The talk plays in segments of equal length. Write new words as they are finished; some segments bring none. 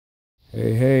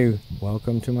Hey,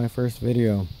 welcome to my first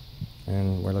video.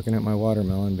 And we're looking at my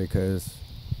watermelon because,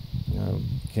 you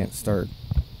can't start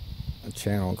a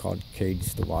channel called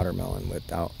Cage the Watermelon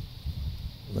without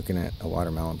looking at a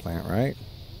watermelon plant, right?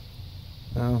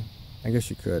 Well, I guess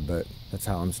you could, but that's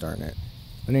how I'm starting it.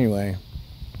 But anyway,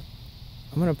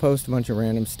 I'm going to post a bunch of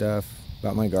random stuff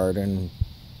about my garden,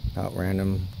 about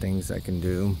random things I can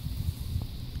do.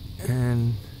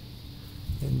 And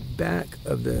in back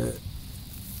of the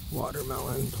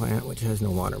watermelon plant, which has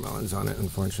no watermelons on it,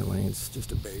 unfortunately, it's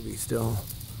just a baby still,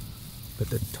 but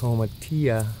the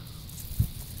tomatillo,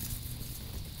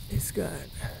 it's got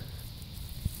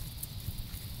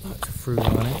lots of fruit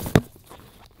on it.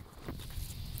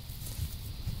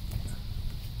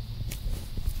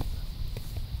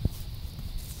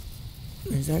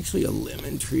 There's actually a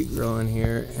lemon tree growing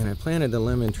here, and I planted the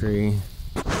lemon tree,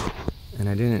 and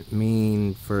I didn't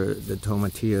mean for the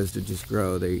tomatillos to just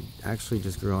grow. They actually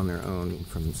just grow on their own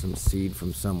from some seed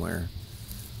from somewhere.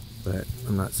 But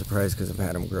I'm not surprised because I've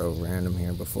had them grow random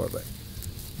here before. But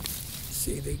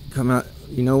see, they come out,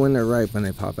 when they're ripe, when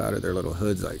they pop out of their little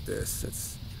hoods like this.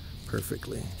 That's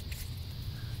perfectly.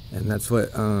 And that's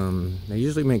what, they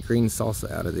usually make green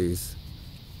salsa out of these.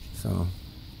 So,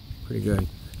 pretty good.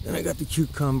 Then I got the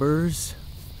cucumbers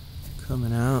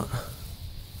coming out.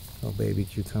 Little baby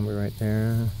cucumber right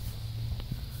there.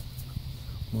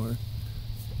 More.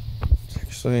 It's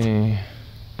actually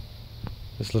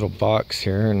this little box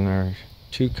here, and there are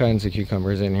two kinds of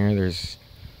cucumbers in here. There's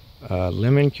a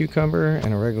lemon cucumber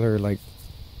and a regular, I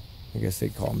guess they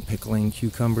call them pickling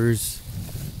cucumbers.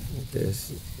 Like this.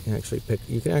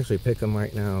 You can actually pick them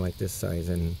right now, like this size,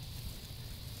 and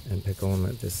pickle them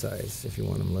at this size if you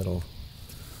want them little.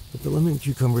 But the lemon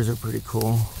cucumbers are pretty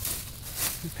cool.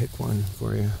 I'll pick one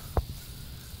for you.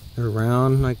 They're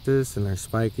round like this, and they're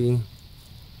spiky,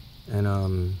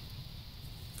 and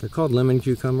they're called lemon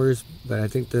cucumbers, but I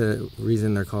think the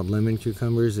reason they're called lemon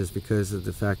cucumbers is because of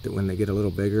the fact that when they get a little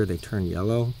bigger, they turn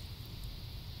yellow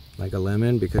like a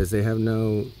lemon, because they have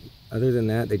other than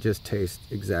that, they just taste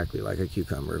exactly like a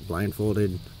cucumber.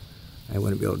 Blindfolded, I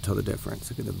wouldn't be able to tell the difference.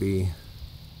 Look at the bee,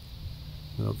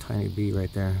 little tiny bee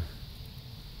right there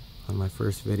on my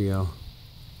first video.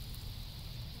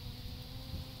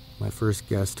 My first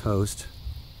guest host.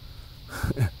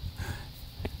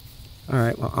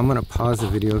 Alright, well, I'm going to pause the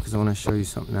video because I want to show you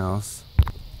something else.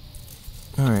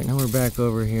 Alright, now we're back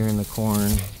over here in the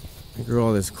corn. I grew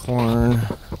all this corn,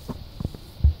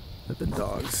 but the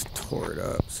dogs tore it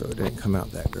up, so it didn't come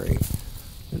out that great.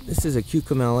 This is a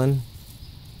cucamelon.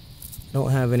 I don't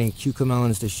have any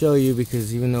cucamelons to show you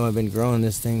because even though I've been growing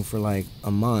this thing for like a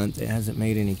month, it hasn't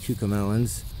made any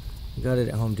cucamelons. I got it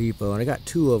at Home Depot, and I got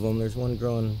two of them. There's one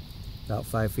growing about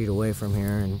 5 feet away from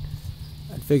here, and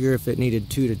I'd figure if it needed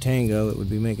two to tango, it would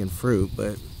be making fruit.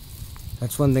 But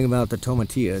that's one thing about the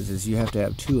tomatillas, is you have to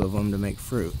have two of them to make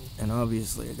fruit, and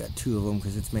obviously I got two of them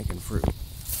because it's making fruit.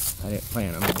 I didn't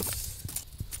plant them, it's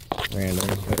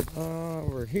random. But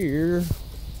over here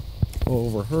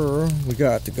we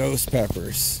got the ghost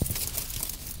peppers.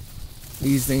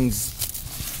 These things,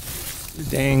 the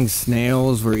dang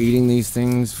snails were eating these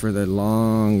things for the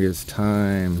longest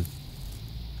time,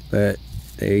 but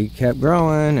they kept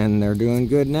growing, and they're doing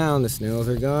good now, and the snails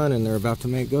are gone, and they're about to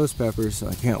make ghost peppers, so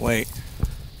I can't wait,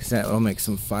 because that will make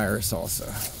some fire salsa.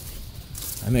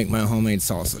 I make my homemade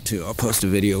salsa too. I'll post a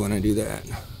video when I do that.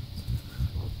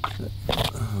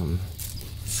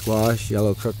 Squash,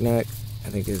 yellow crookneck, I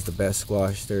think is the best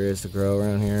squash there is to grow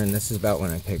around here, and this is about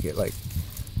when I pick it. Like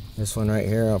this one right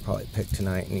here, I'll probably pick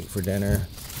tonight and eat for dinner.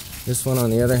 This one, on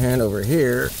the other hand, over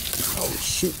here, oh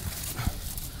shoot,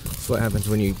 that's what happens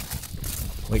when you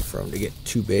wait for them to get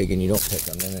too big and you don't pick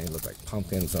them. Then they look like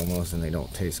pumpkins almost, and they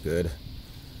don't taste good.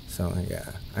 So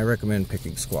yeah, I recommend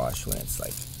picking squash when it's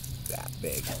like that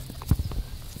big.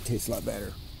 It tastes a lot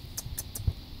better.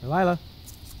 Delilah.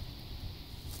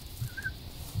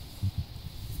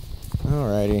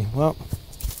 Alrighty, well,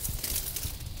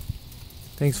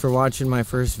 thanks for watching my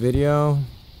first video.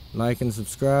 Like and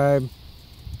subscribe.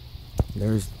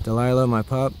 There's Delilah, my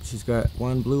pup. She's got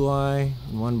one blue eye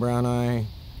and one brown eye,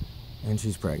 and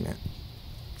she's pregnant.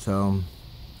 So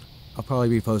I'll probably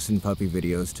be posting puppy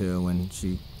videos too when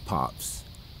she pops,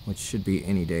 which should be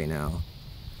any day now.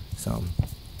 So,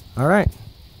 alright.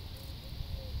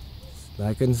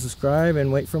 Like and subscribe,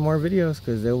 and wait for more videos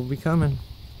because they will be coming.